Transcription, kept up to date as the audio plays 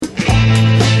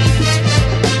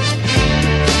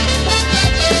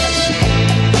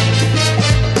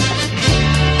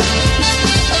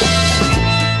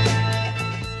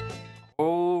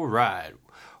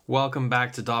Welcome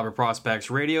back to Dobber Prospects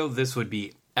Radio. This would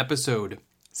be episode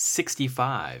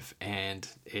 65, and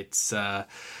it's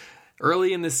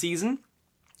early in the season,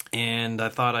 and I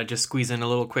thought I'd just squeeze in a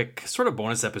little quick sort of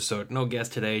bonus episode. No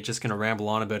guest today, just going to ramble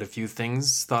on about a few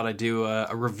things. Thought I'd do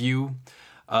a review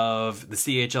of the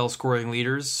CHL scoring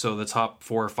leaders, so the top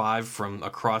 4 or 5 from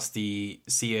across the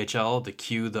CHL, the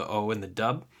Q, the O, and the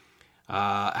Dub.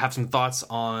 I have some thoughts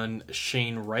on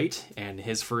Shane Wright and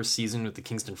his first season with the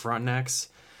Kingston Frontenacs.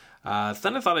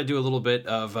 Then I thought I'd do a little bit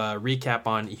of a recap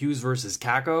on Hughes versus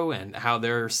Kakko and how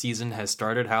their season has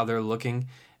started, how they're looking,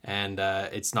 and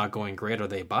it's not going great. Are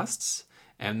they busts?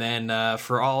 And then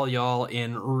for all y'all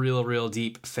in real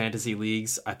deep fantasy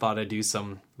leagues, I thought I'd do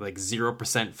some like 0%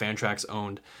 Fantrax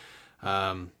owned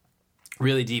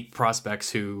really deep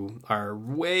prospects who are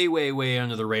way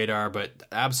under the radar, but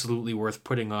absolutely worth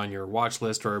putting on your watch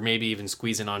list or maybe even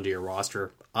squeezing onto your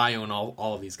roster. I own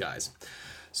all of these guys.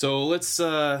 So let's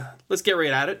get right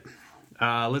at it.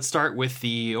 Let's start with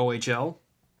the OHL.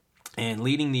 And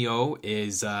leading the O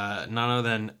is none other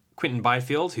than Quinten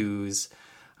Byfield, who's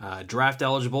draft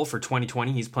eligible for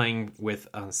 2020. He's playing with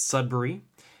Sudbury.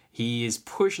 He is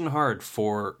pushing hard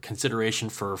for consideration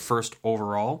for first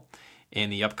overall in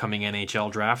the upcoming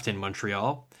NHL draft in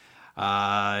Montreal.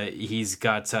 He's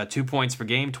got 2 points per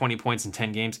game, 20 points in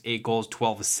 10 games, 8 goals,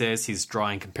 12 assists. He's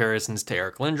drawing comparisons to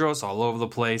Eric Lindros all over the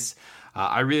place.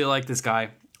 I really like this guy.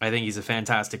 I think he's a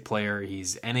fantastic player.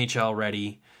 He's NHL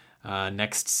ready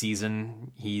next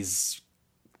season. He's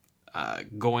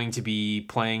going to be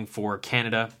playing for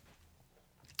Canada,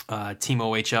 Team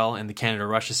OHL in the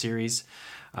Canada-Russia series.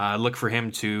 Look for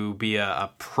him to be a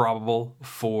probable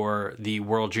for the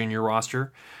World Junior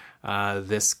roster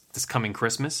this coming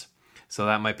Christmas. So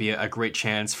that might be a great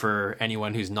chance for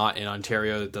anyone who's not in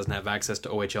Ontario that doesn't have access to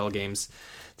OHL games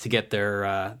to get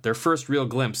their first real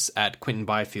glimpse at Quinten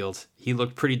Byfield. He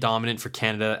looked pretty dominant for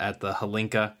Canada at the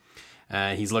Hlinka.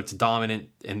 He's looked dominant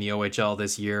in the OHL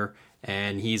this year,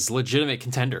 and he's a legitimate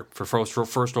contender for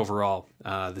first overall.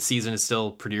 The season is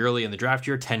still pretty early in the draft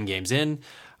year, 10 games in.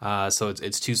 So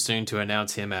it's too soon to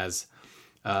announce him as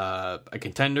a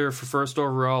contender for first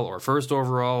overall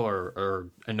or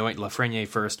anoint Lafrenier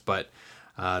first. But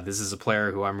this is a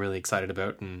player who I'm really excited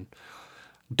about and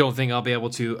don't think I'll be able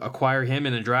to acquire him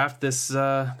in a draft this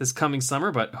coming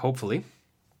summer, but hopefully.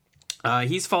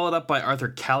 He's followed up by Arthur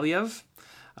Kaliev,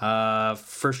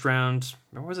 first round,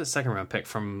 or was it second round pick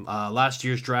from last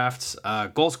year's draft.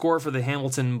 Goal scorer for the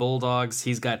Hamilton Bulldogs.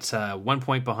 He's got 1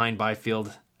 point behind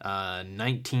Byfield.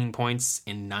 19 points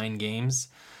in 9 games,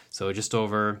 so just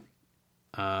over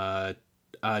 2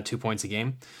 points a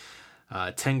game.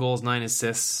 10 goals, 9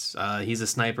 assists. He's a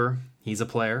sniper. He's a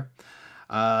player.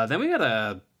 Then we got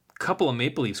a couple of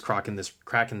Maple Leafs cracking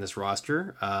this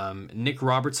roster. Nick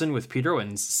Robertson with Peter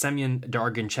and Semyon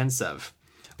Der-Arguchintesv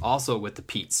also with the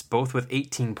Petes, both with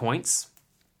 18 points.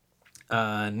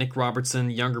 Nick Robertson,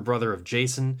 younger brother of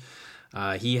Jason.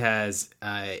 He has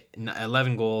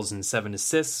 11 goals and 7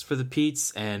 assists for the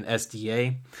Petes, and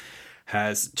SDA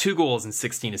has 2 goals and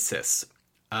 16 assists.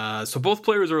 So both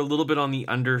players are a little bit on the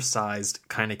undersized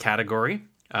kind of category.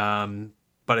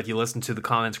 But if you listen to the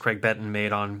comments Craig Benton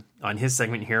made on his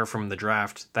segment here from the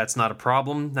draft, that's not a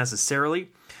problem necessarily.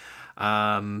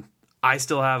 I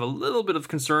still have a little bit of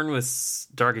concern with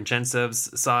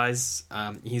Der-Arguchintesv's size.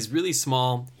 He's really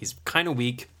small. He's kind of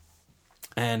weak.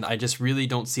 And I just really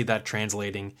don't see that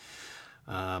translating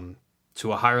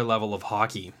to a higher level of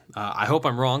hockey. I hope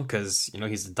I'm wrong because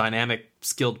he's a dynamic,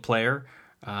 skilled player.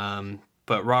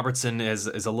 But Robertson is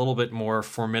a little bit more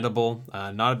formidable.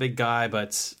 Not a big guy,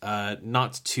 but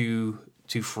not too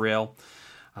frail.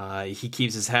 He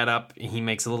keeps his head up. He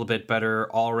makes a little bit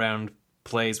better all-around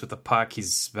plays with the puck.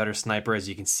 He's a better sniper, as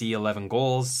you can see, 11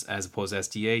 goals, as opposed to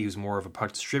SDA, who's more of a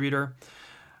puck distributor.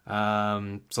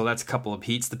 So that's a couple of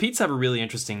Petes. The Petes have a really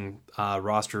interesting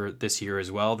roster this year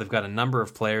as well. They've got a number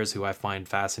of players who I find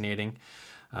fascinating.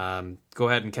 Go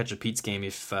ahead and catch a Petes game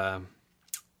if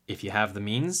you have the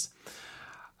means.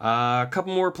 A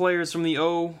couple more players from the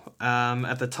O.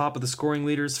 At the top of the scoring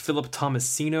leaders, Philip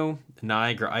Tomasino,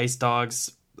 Niagara Ice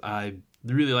Dogs. I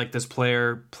really like this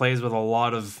player. Plays with a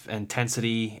lot of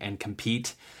intensity and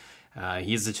compete.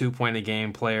 He's a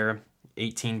 2-point-a-game player.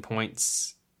 18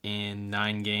 points in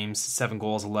 9 games, 7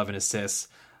 goals, 11 assists.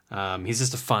 He's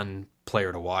just a fun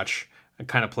player to watch. A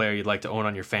kind of player you'd like to own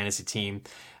on your fantasy team.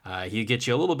 He gets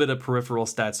you a little bit of peripheral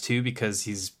stats too because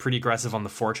he's pretty aggressive on the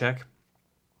forecheck.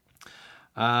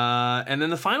 And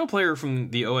then the final player from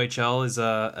the OHL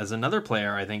is another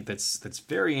player I think that's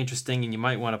very interesting and you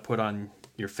might want to put on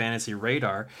your fantasy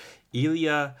radar.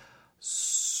 Ilya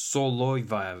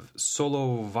Solovyov.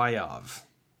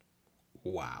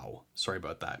 Wow. Sorry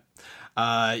about that.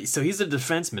 So he's a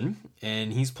defenseman,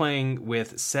 and he's playing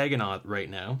with Saginaw right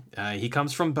now. He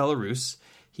comes from Belarus.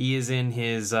 He is in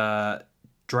his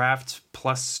draft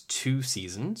 +2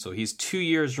 season, so he's 2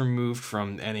 years removed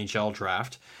from NHL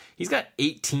draft. He's got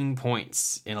 18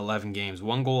 points in 11 games,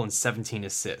 1 goal and 17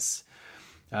 assists.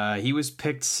 He was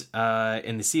picked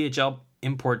in the CHL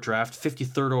import draft,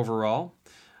 53rd overall.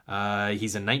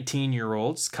 He's a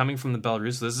 19-year-old coming from the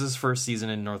Belarus. So this is his first season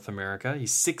in North America.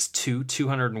 He's 6'2",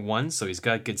 201, so he's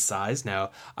got good size.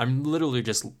 Now, I'm literally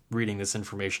just reading this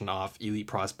information off Elite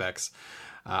Prospects.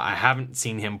 I haven't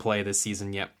seen him play this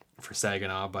season yet for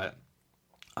Saginaw, but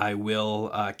I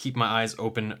will keep my eyes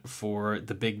open for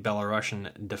the big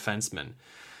Belarusian defenseman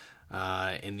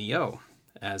in the O,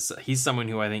 as he's someone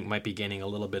who I think might be gaining a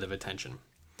little bit of attention.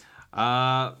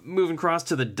 Moving across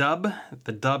to the Dub.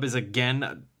 The Dub is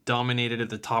again dominated at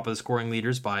the top of the scoring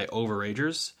leaders by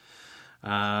overagers.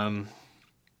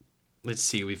 Let's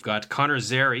see, we've got Connor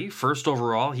Zary, first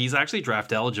overall. He's actually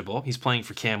draft eligible. He's playing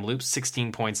for Kamloops,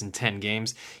 16 points in 10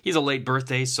 games. He's a late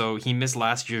birthday, so he missed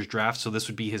last year's draft, so this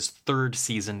would be his 3rd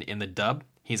season in the Dub.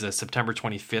 He's a September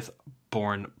 25th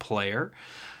born player.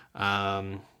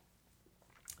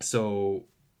 So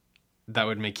that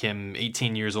would make him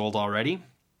 18 years old already.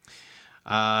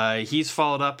 He's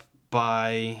followed up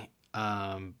by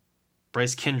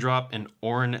Bryce Kindrop and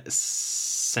Orrin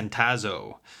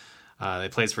Centazzo. They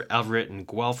plays for Everett and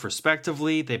Guelph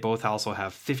respectively. They both also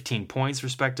have 15 points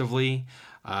respectively.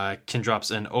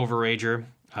 Kindrop's an overager.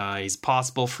 He's a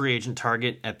possible free agent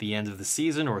target at the end of the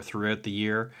season or throughout the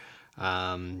year.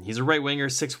 He's a right winger,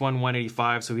 6'1",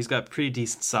 185, so he's got pretty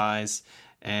decent size.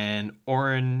 And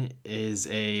Orrin is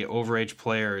a overage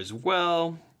player as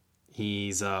well.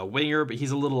 He's a winger, but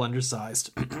he's a little undersized.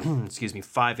 Excuse me,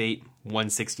 5'8",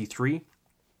 163.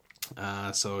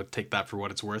 So take that for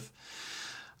what it's worth.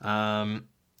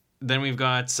 Then we've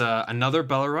got another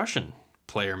Belarusian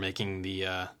player making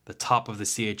the top of the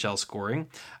CHL scoring.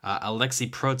 Alexi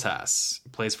Protas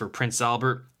plays for Prince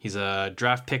Albert. He's a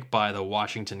draft pick by the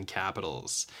Washington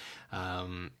Capitals.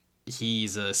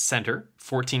 He's a center,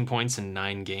 14 points in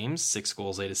 9 games, 6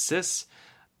 goals, 8 assists.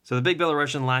 So the big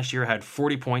Belarusian last year had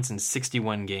 40 points in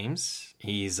 61 games.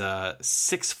 He's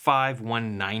 6'5",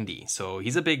 190, so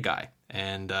he's a big guy.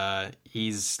 And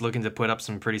he's looking to put up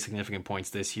some pretty significant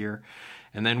points this year.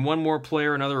 And then one more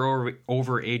player, another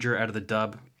overager out of the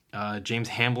Dub, James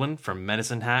Hamblin from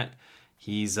Medicine Hat.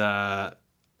 He's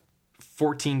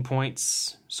 14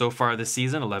 points so far this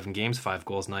season, 11 games, 5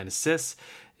 goals, 9 assists.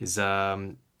 His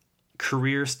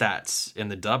career stats in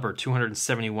the Dub are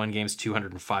 271 games,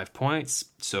 205 points.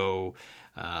 So,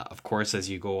 of course, as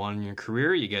you go on in your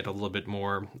career, you get a little bit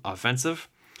more offensive.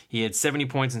 He had 70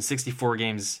 points in 64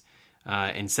 games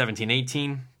in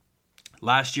 17-18.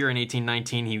 Last year in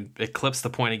 18-19, he eclipsed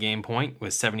the point-a-game point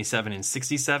with 77 and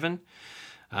 67.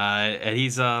 And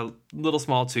he's a little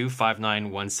small too, 5'9",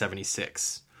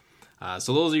 176.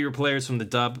 So those are your players from the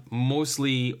Dub,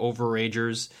 mostly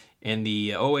overagers. In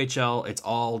the OHL, it's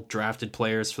all drafted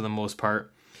players for the most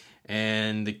part.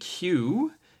 And the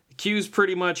Q is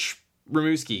pretty much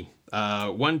Rimouski.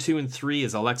 1, 2, and 3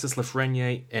 is Alexis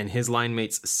Lafrenier and his line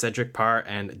mates Cedirc Pare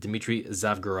and Dmitri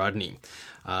Zavgorodny.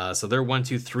 So they're 1,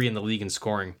 2, 3 in the league in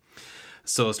scoring.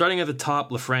 So starting at the top,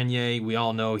 Lafrenier, we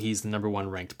all know he's the number 1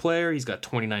 ranked player. He's got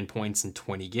 29 points in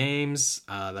 20 games.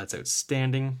 That's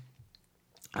outstanding.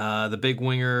 The big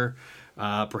winger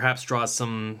perhaps draws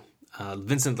some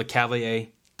Vincent Lecavalier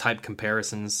type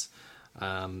comparisons.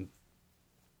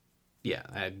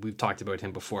 We've talked about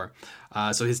him before.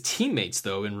 So his teammates,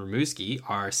 though, in Rimouski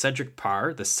are Cedirc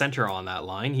Pare, the center on that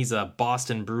line. He's a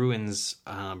Boston Bruins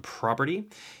property.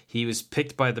 He was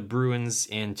picked by the Bruins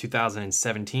in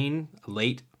 2017,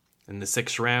 late in the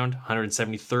 6th round,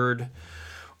 173rd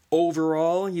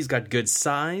overall. He's got good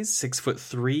size,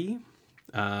 6'3",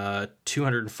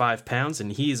 205 pounds,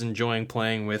 and he's enjoying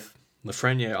playing with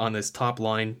Lafrenier on this top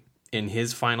line in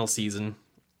his final season,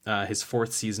 his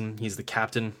 4th season. He's the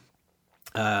captain.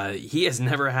 He has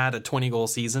never had a 20-goal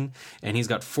season, and he's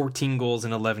got 14 goals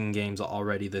in 11 games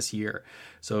already this year.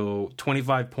 So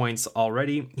 25 points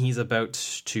already. He's about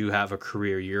to have a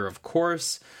career year, of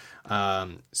course.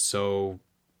 So,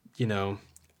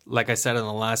 like I said in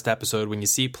the last episode, when you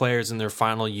see players in their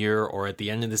final year or at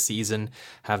the end of the season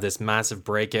have this massive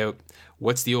breakout,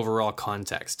 what's the overall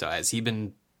context? Has he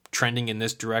been trending in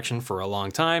this direction for a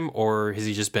long time, or has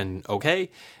he just been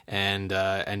okay and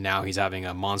now he's having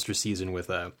a monster season with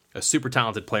a super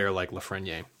talented player like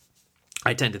Lafrenier?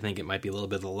 I tend to think it might be a little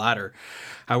bit of the latter.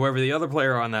 However, the other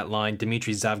player on that line,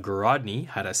 Dmitri Zavgorodny,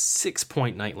 had a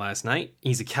 6-point night last night.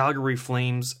 He's a Calgary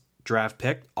Flames draft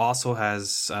pick, also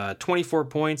has 24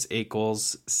 points, 8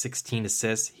 goals, 16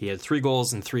 assists. He had 3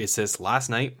 goals and 3 assists last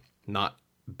night. Not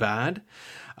bad.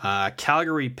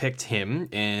 Calgary picked him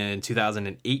in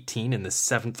 2018 in the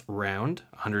 7th round,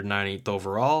 198th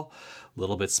overall, a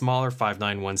little bit smaller, 5'9",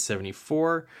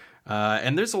 174.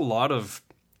 And there's a lot of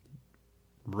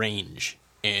range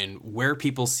in where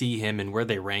people see him and where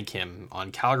they rank him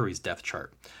on Calgary's depth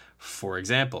chart. For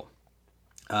example,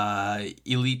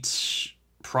 Elite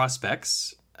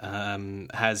Prospects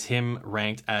has him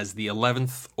ranked as the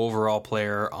 11th overall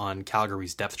player on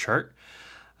Calgary's depth chart.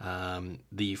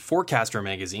 The Forecaster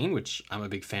magazine, which I'm a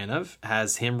big fan of,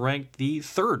 has him ranked the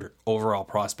 3rd overall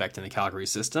prospect in the Calgary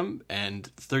system and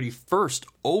 31st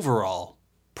overall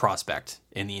prospect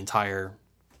in the entire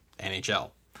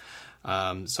NHL.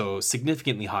 So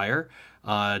significantly higher.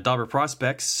 Dobber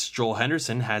Prospects, Joel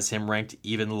Henderson has him ranked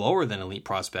even lower than Elite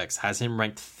Prospects, has him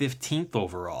ranked 15th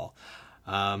overall.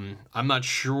 I'm not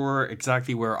sure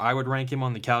exactly where I would rank him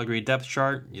on the Calgary depth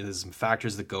chart. There's some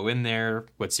factors that go in there.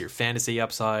 What's your fantasy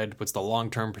upside? What's the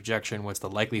long-term projection? What's the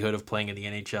likelihood of playing in the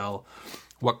NHL?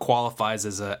 What qualifies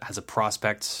as a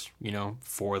prospect,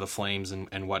 for the Flames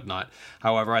and whatnot.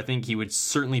 However, I think he would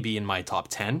certainly be in my top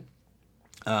 10.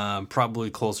 Probably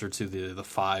closer to the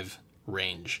 5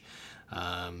 range.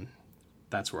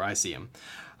 That's where I see him.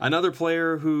 Another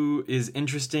player who is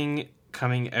interesting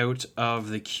coming out of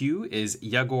the queue is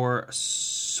Yegor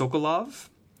Sokolov.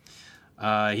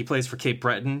 He plays for Cape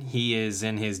Breton. He is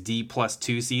in his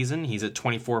D+2 season. He's at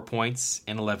 24 points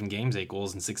in 11 games, 8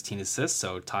 goals and 16 assists,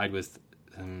 so tied with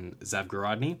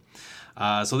Zavgorodny.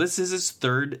 So this is his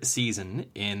 3rd season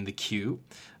in the queue.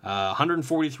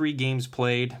 143 games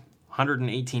played,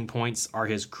 118 points are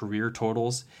his career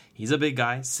totals. He's a big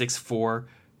guy, 6'4",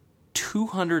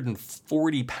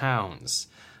 240 pounds,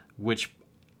 which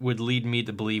would lead me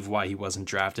to believe why he wasn't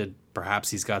drafted.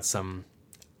 Perhaps he's got some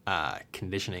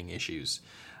conditioning issues.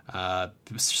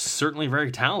 Certainly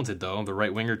very talented, though. The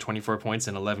right winger, 24 points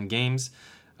in 11 games.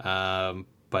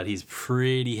 But he's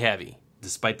pretty heavy.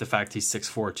 Despite the fact he's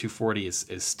 6'4", 240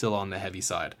 is still on the heavy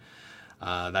side.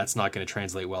 That's not going to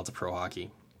translate well to pro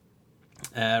hockey.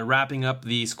 Wrapping up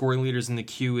the scoring leaders in the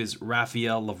queue is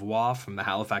Raphael Lavoie from the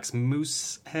Halifax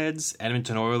Mooseheads.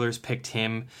 Edmonton Oilers picked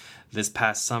him this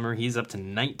past summer. He's up to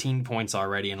 19 points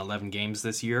already in 11 games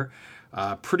this year.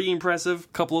 Pretty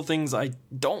impressive. Couple of things I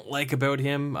don't like about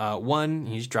him. One,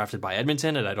 he's drafted by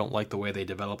Edmonton, and I don't like the way they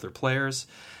develop their players.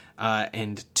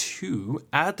 And 2,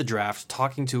 at the draft,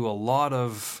 talking to a lot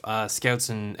of scouts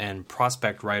and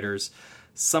prospect writers,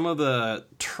 some of the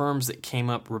terms that came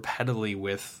up repetitively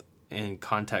with in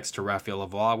context to Raphael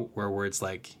Lavoie were words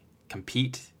like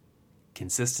compete,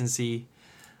 consistency,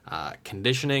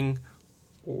 conditioning,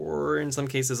 or in some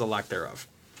cases a lack thereof.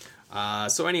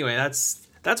 So anyway,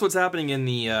 that's what's happening in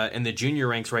the junior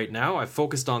ranks right now. I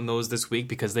focused on those this week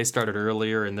because they started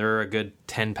earlier and they're a good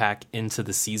 10-pack into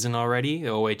the season already. The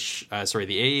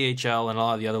AHL and a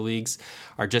lot of the other leagues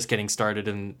are just getting started,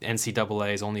 and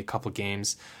NCAA is only a couple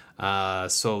games,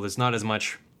 so there's not as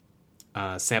much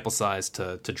sample size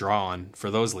to draw on for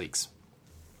those leagues.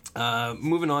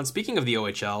 Moving on, speaking of the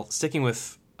OHL, sticking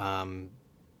with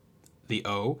the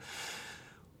O,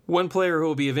 one player who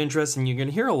will be of interest, and you're going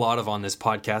to hear a lot of on this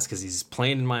podcast because he's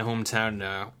playing in my hometown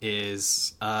now,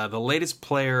 is the latest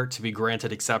player to be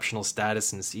granted exceptional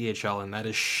status in the CHL, and that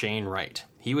is Shane Wright.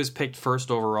 He was picked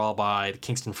 1st overall by the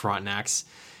Kingston Frontenacs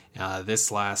this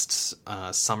last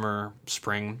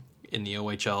spring in the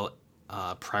OHL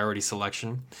priority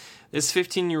selection. This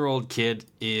 15-year-old kid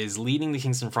is leading the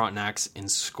Kingston Frontenacs in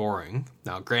scoring.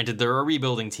 Now, granted, they're a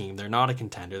rebuilding team. They're not a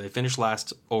contender. They finished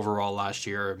last overall last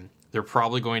year. They're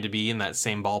probably going to be in that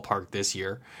same ballpark this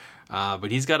year.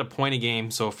 But he's got a point a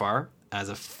game so far as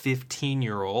a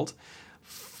 15-year-old.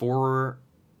 4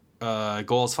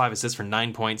 goals, 5 assists for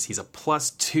 9 points. He's a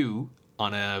 +2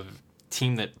 on a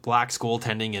team that lacks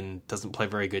goaltending and doesn't play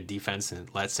very good defense and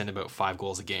lets in about 5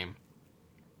 goals a game.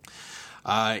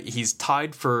 He's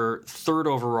tied for 3rd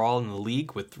overall in the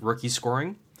league with rookie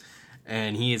scoring,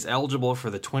 and he is eligible for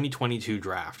the 2022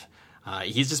 draft.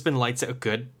 He's just been lights out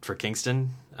good for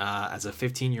Kingston. As a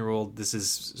 15-year-old, this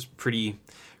is pretty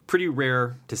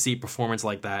rare to see performance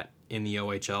like that in the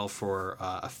OHL for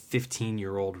a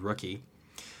 15-year-old rookie.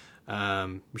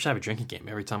 We should have a drinking game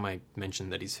every time I mention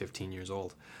that he's 15 years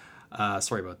old.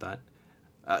 Sorry about that.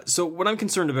 So what I'm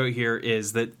concerned about here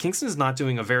is that Kingston is not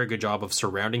doing a very good job of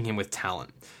surrounding him with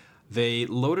talent. They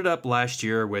loaded up last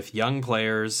year with young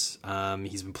players.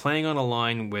 He's been playing on a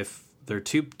line with their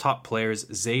 2 top players,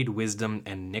 Zaid Wisdom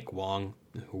and Nick Wong,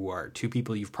 who are 2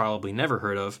 people you've probably never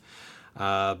heard of.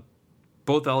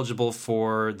 both eligible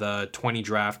for the 20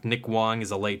 draft. Nick Wong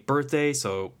is a late birthday,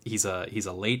 so he's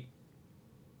a late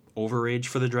overage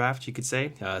for the draft, you could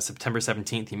say. September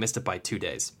 17th, he missed it by 2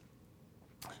 days.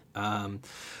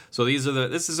 So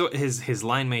this is what his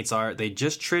line mates are. They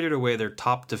just traded away their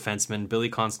top defenseman, Billy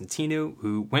Constantino,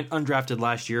 who went undrafted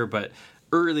last year, but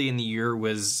early in the year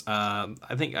was,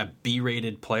 I think, a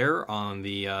B-rated player on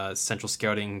the Central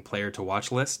Scouting player to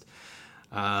watch list.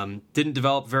 Didn't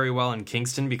develop very well in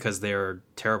Kingston because they're a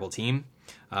terrible team.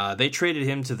 They traded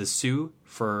him to the Sioux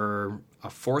for a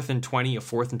 4th and 20, a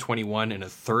 4th and 21, and a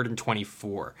 3rd and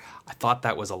 24. I thought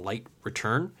that was a light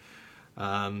return.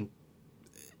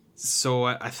 So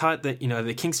I thought that,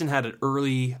 the Kingston had an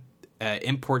early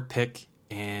import pick,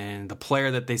 and the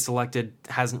player that they selected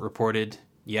hasn't reported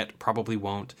yet, probably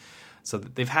won't. So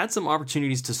they've had some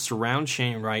opportunities to surround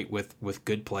Shane Wright with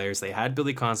good players. They had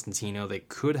Billy Constantino. They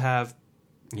could have,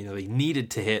 they needed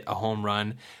to hit a home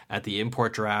run at the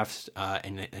import draft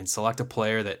and select a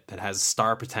player that has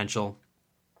star potential.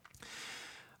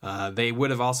 They would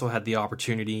have also had the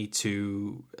opportunity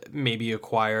to maybe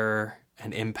acquire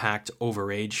an impact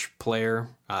overage player,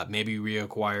 maybe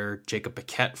reacquire Jacob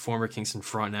Paquette, former Kingston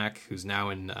Frontenac, who's now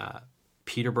in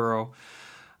Peterborough.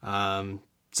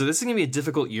 So this is going to be a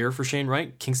difficult year for Shane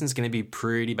Wright. Kingston's going to be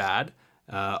pretty bad.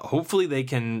 Hopefully they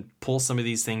can pull some of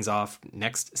these things off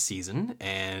next season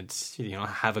and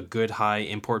have a good high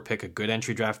import pick, a good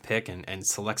entry draft pick, and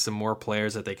select some more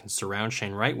players that they can surround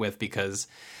Shane Wright with, because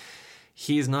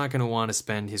he's not going to want to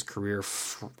spend his career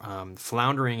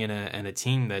floundering in a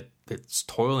team that's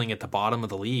toiling at the bottom of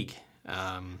the league.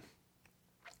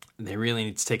 They really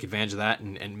need to take advantage of that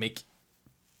and make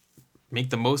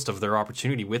the most of their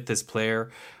opportunity with this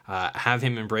player, have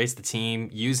him embrace the team,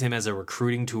 use him as a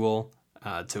recruiting tool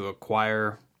to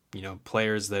acquire,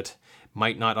 players that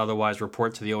might not otherwise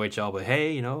report to the OHL, but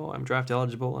hey, I'm draft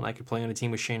eligible and I could play on a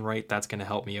team with Shane Wright. That's going to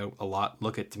help me out a lot.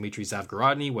 Look at Dmitri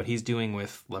Zavgorodny, what he's doing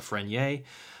with Lafrenier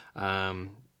and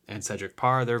Cedirc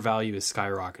Pare. Their value is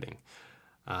skyrocketing.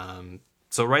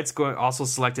 So Wright's also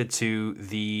selected to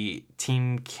the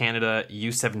Team Canada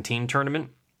U17 tournament,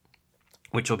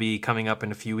 which will be coming up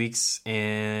in a few weeks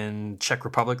in Czech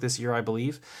Republic this year, I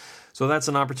believe. So that's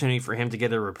an opportunity for him to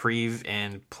get a reprieve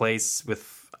and place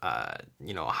with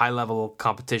high-level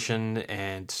competition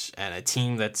and a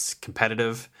team that's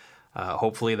competitive.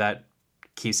 Hopefully that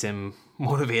keeps him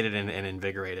motivated and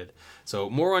invigorated. So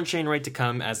more on Shane Wright to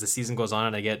come as the season goes on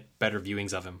and I get better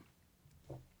viewings of him.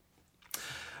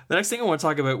 The next thing I want to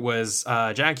talk about was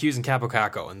Jack Hughes and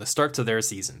Kakko and the start to their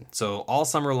season. So all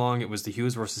summer long, it was the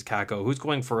Hughes versus Kakko, who's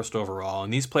going first overall,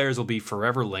 and these players will be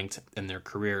forever linked in their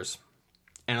careers.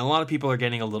 And a lot of people are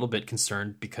getting a little bit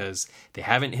concerned because they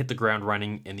haven't hit the ground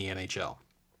running in the NHL.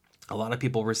 A lot of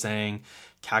people were saying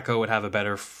Kakko would have a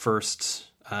better first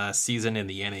season in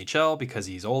the NHL because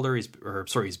he's older,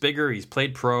 he's bigger, he's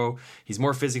played pro, he's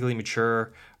more physically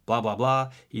mature, blah, blah,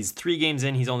 blah. He's 3 games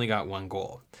in, he's only got 1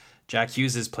 goal. Jack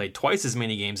Hughes has played twice as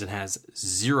many games and has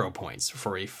 0 points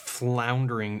for a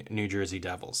floundering New Jersey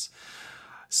Devils.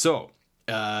 So,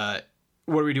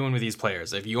 what are we doing with these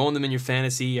players? If you own them in your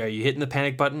fantasy, are you hitting the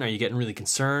panic button? Are you getting really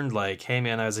concerned? Like, hey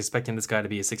man, I was expecting this guy to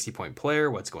be a 60-point player.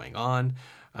 What's going on?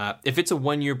 If it's a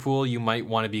 1-year pool, you might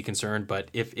want to be concerned. But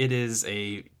if it is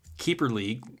a keeper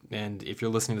league, and if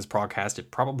you're listening to this podcast,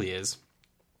 it probably is,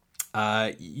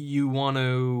 you want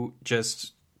to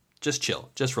just chill,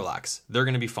 just relax. They're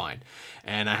going to be fine.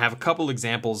 And I have a couple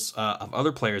examples of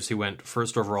other players who went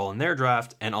first overall in their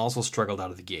draft and also struggled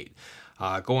out of the gate.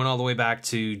 Going all the way back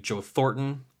to Joe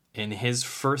Thornton. In his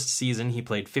first season, he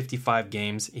played 55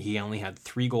 games. He only had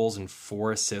 3 goals and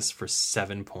 4 assists for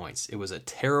 7 points. It was a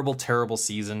terrible, terrible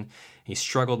season. He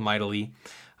struggled mightily.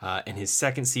 In his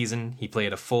second season, he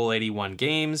played a full 81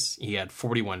 games. He had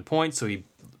 41 points, so he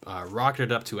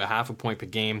rocketed up to a half a point per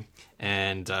game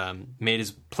and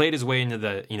played his way into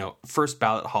the first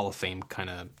ballot Hall of Fame kind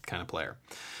of player.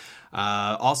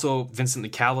 Also, Vincent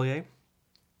Lecavalier.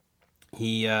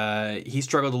 He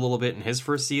struggled a little bit in his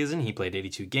first season. He played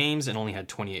 82 games and only had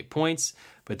 28 points.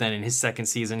 But then in his second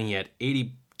season, he had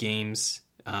 80 games,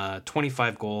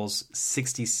 25 goals,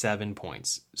 67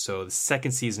 points. So the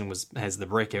second season has the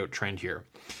breakout trend here.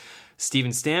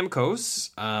 Steven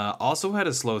Stamkos also had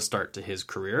a slow start to his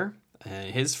career.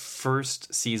 His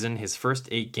first season, his first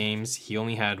 8 games, he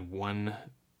only had 1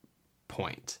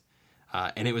 point.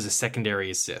 And it was a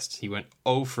secondary assist. He went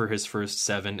 0 for his first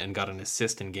 7 and got an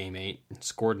assist in Game 8 and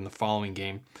scored in the following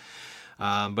game.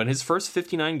 But his first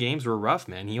 59 games were rough,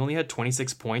 man. He only had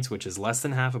 26 points, which is less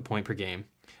than half a point per game.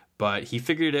 But he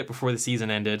figured it before the season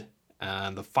ended.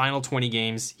 The final 20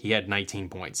 games, he had 19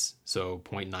 points. So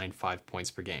 0.95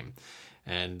 points per game.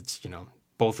 And,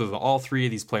 all three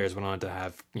of these players went on to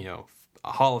have,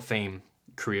 a Hall of Fame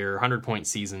career, 100-point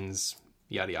seasons,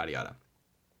 yada, yada, yada.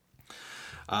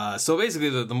 So basically,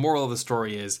 the moral of the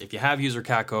story is, if you have Hughes or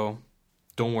Kakko,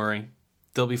 don't worry.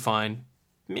 They'll be fine.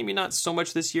 Maybe not so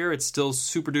much this year. It's still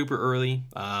super duper early.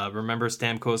 Remember,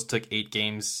 Stamkos took 8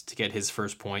 games to get his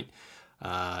first point,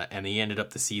 and he ended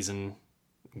up the season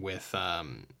with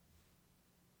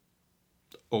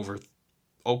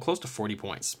close to 40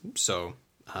 points. So,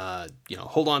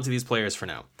 hold on to these players for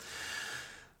now.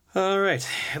 All right.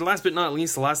 And last but not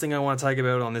least, the last thing I want to talk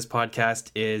about on this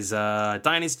podcast is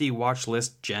Dynasty watch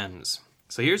list gems.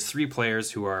 So here's 3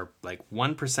 players who are like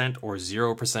 1% or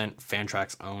 0%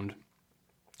 Fantrax owned.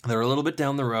 They're a little bit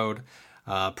down the road,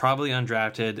 probably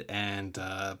undrafted, and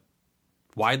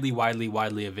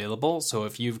widely available. So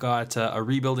if you've got a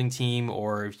rebuilding team,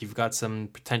 or if you've got some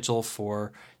potential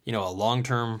for, a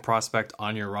long-term prospect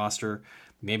on your roster,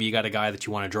 maybe you got a guy that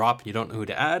you want to drop and you don't know who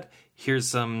to add, here's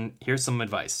some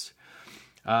advice.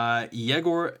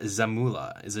 Yegor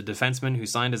Zamula is a defenseman who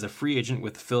signed as a free agent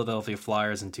with the Philadelphia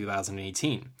Flyers in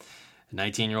 2018. The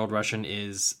 19-year-old Russian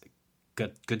is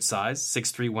got good size,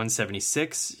 6'3",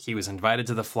 176. He was invited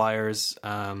to the Flyers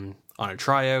on a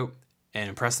tryout and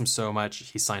impressed them so much,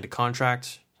 he signed a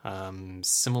contract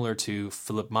similar to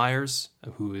Philip Myers,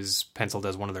 who is penciled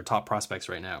as one of their top prospects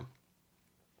right now.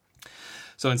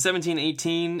 So in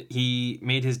 17-18, he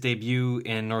made his debut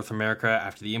in North America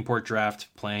after the import draft,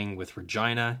 playing with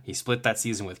Regina. He split that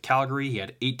season with Calgary. He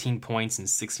had 18 points in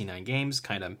 69 games,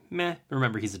 kind of meh.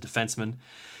 Remember, he's a defenseman.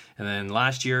 And then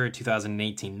last year,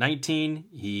 2018-19,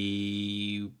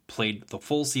 he played the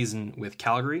full season with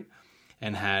Calgary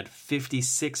and had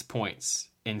 56 points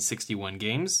in 61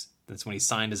 games. That's when he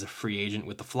signed as a free agent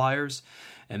with the Flyers.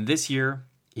 And this year,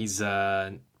 he's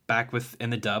back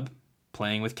in the Dub,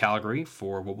 playing with Calgary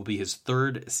for what will be his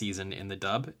 3rd season in the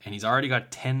Dub. And he's already got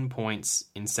 10 points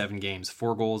in 7 games,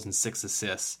 4 goals and 6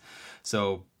 assists.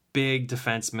 So big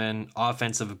defenseman,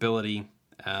 offensive ability,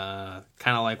 kind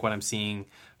of like what I'm seeing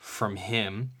from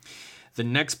him. The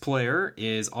next player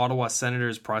is Ottawa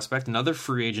Senators prospect, another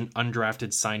free agent, undrafted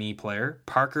signee player,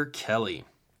 Parker Kelly.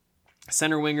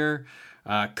 Center winger,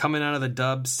 coming out of the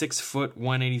Dub, 6 foot,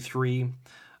 183.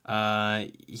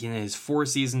 In his 4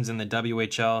 seasons in the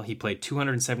WHL, he played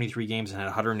 273 games and had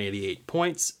 188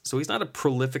 points. So he's not a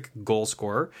prolific goal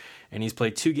scorer, and he's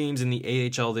played 2 games in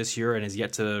the AHL this year and has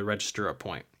yet to register a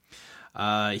point.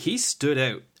 He stood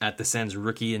out at the Sens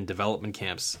rookie and development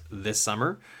camps this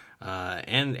summer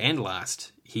and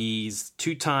last. He's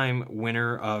 2-time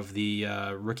winner of the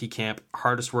rookie camp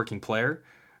hardest working player,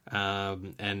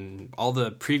 and all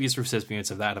the previous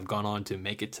recipients of that have gone on to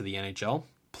make it to the NHL,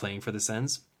 playing for the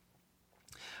Sens.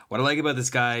 What I like about this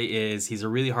guy is he's a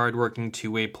really hardworking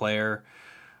 2-way player.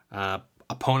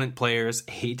 Opponent players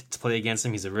hate to play against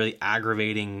him. He's a really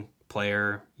aggravating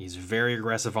player. He's very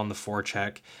aggressive on the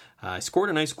forecheck. He scored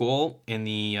a nice goal in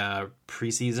the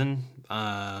preseason,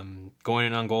 going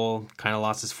in on goal, kind of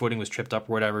lost his footing, was tripped up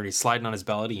or whatever, and he's sliding on his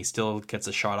belly. He still gets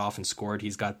a shot off and scored.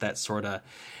 He's got that sort of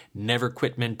never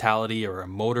quit mentality, or a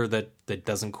motor that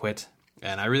doesn't quit.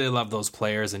 And I really love those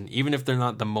players. And even if they're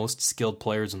not the most skilled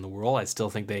players in the world, I still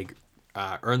think they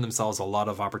earn themselves a lot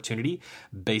of opportunity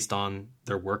based on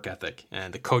their work ethic.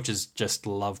 And the coaches just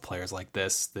love players like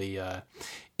this. The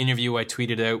interview I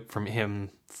tweeted out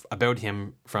about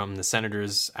him from the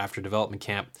Senators after development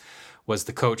camp was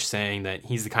the coach saying that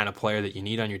he's the kind of player that you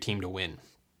need on your team to win.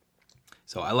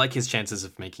 So I like his chances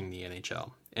of making the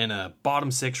NHL in a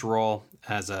bottom 6 role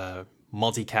as a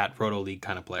multi-cat roto league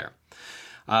kind of player.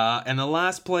 And the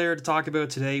last player to talk about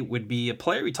today would be a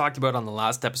player we talked about on the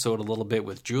last episode a little bit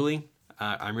with Julie.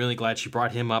 I'm really glad she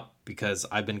brought him up, because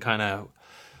I've been kind of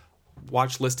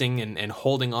watch listing and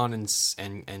holding on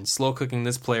and slow cooking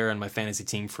this player on my fantasy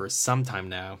team for some time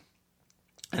now.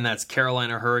 And that's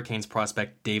Carolina Hurricanes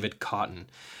prospect David Cotton.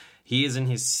 He is in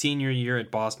his senior year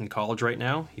at Boston College right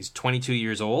now. He's 22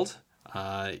 years old.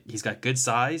 He's got good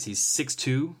size. He's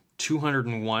 6'2",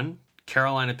 201.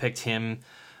 Carolina picked him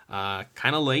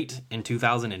kind of late in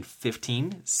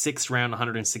 2015, 6th round,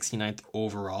 169th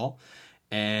overall.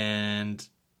 And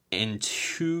in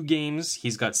 2 games,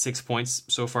 he's got 6 points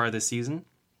so far this season.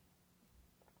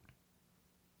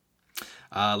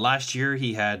 Last year,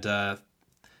 he had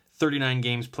 39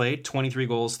 games played, 23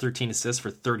 goals, 13 assists for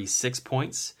 36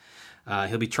 points.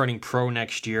 He'll be turning pro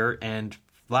next year. And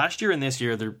last year and this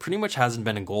year, there pretty much hasn't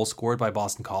been a goal scored by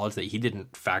Boston College that he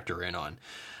didn't factor in on.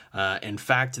 In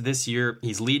fact, this year,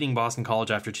 he's leading Boston College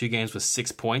after 2 games with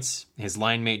 6 points. His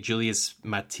line mate, Julius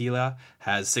Matila,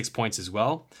 has 6 points as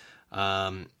well.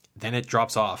 Then it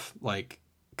drops off,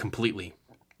 completely.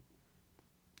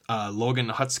 Logan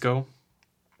Hutsko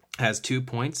has 2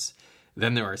 points.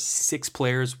 Then there are 6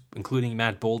 players, including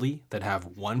Matt Boldy, that have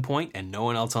 1 point, and no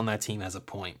one else on that team has a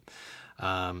point.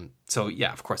 So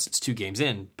yeah, of course it's 2 games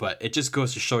in, but it just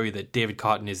goes to show you that David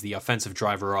Cotton is the offensive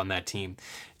driver on that team.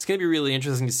 It's going to be really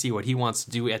interesting to see what he wants to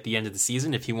do at the end of the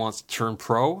season, if he wants to turn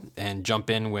pro and jump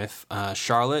in with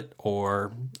Charlotte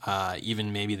or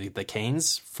even maybe the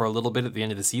Canes for a little bit at the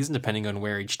end of the season, depending on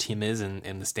where each team is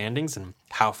in the standings and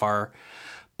how far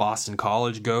Boston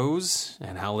College goes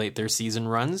and how late their season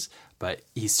runs. But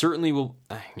he certainly will,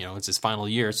 it's his final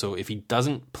year, so if he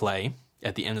doesn't play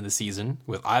at the end of the season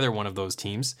with either one of those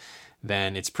teams,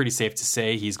 then it's pretty safe to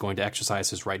say he's going to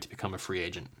exercise his right to become a free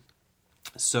agent.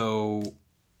 So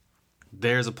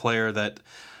there's a player that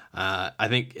I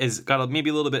think has got maybe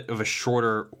a little bit of a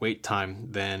shorter wait time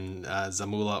than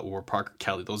Zamula or Parker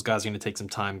Kelly. Those guys are going to take some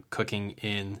time cooking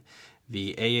in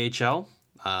the AHL.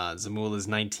 Zamula is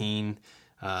 19.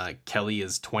 Kelly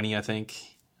is 20, I think.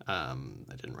 I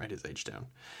didn't write his age down.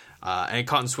 And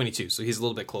Cotton's 22, so he's a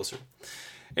little bit closer.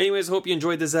 Anyways, I hope you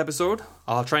enjoyed this episode.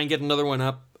 I'll try and get another one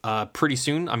up pretty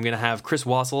soon. I'm going to have Chris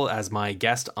Wassel as my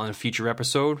guest on a future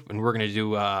episode, and we're going to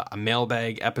do a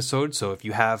mailbag episode. So if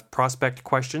you have prospect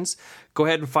questions, go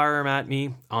ahead and fire them at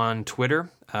me on Twitter.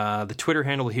 The Twitter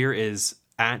handle here is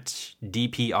at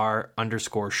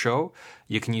DPR_show.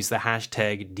 You can use the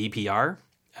hashtag DPR,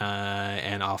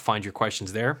 and I'll find your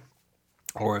questions there.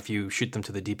 Or if you shoot them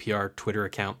to the DPR Twitter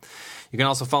account. You can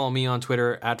also follow me on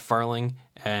Twitter at Farling.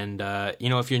 And,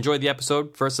 if you enjoyed the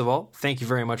episode, first of all, thank you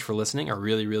very much for listening. I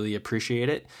really, really appreciate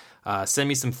it. Send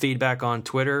me some feedback on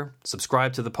Twitter.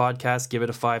 Subscribe to the podcast. Give it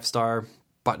a 5-star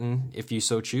button if you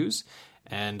so choose.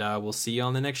 And we'll see you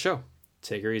on the next show.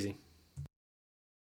 Take her easy.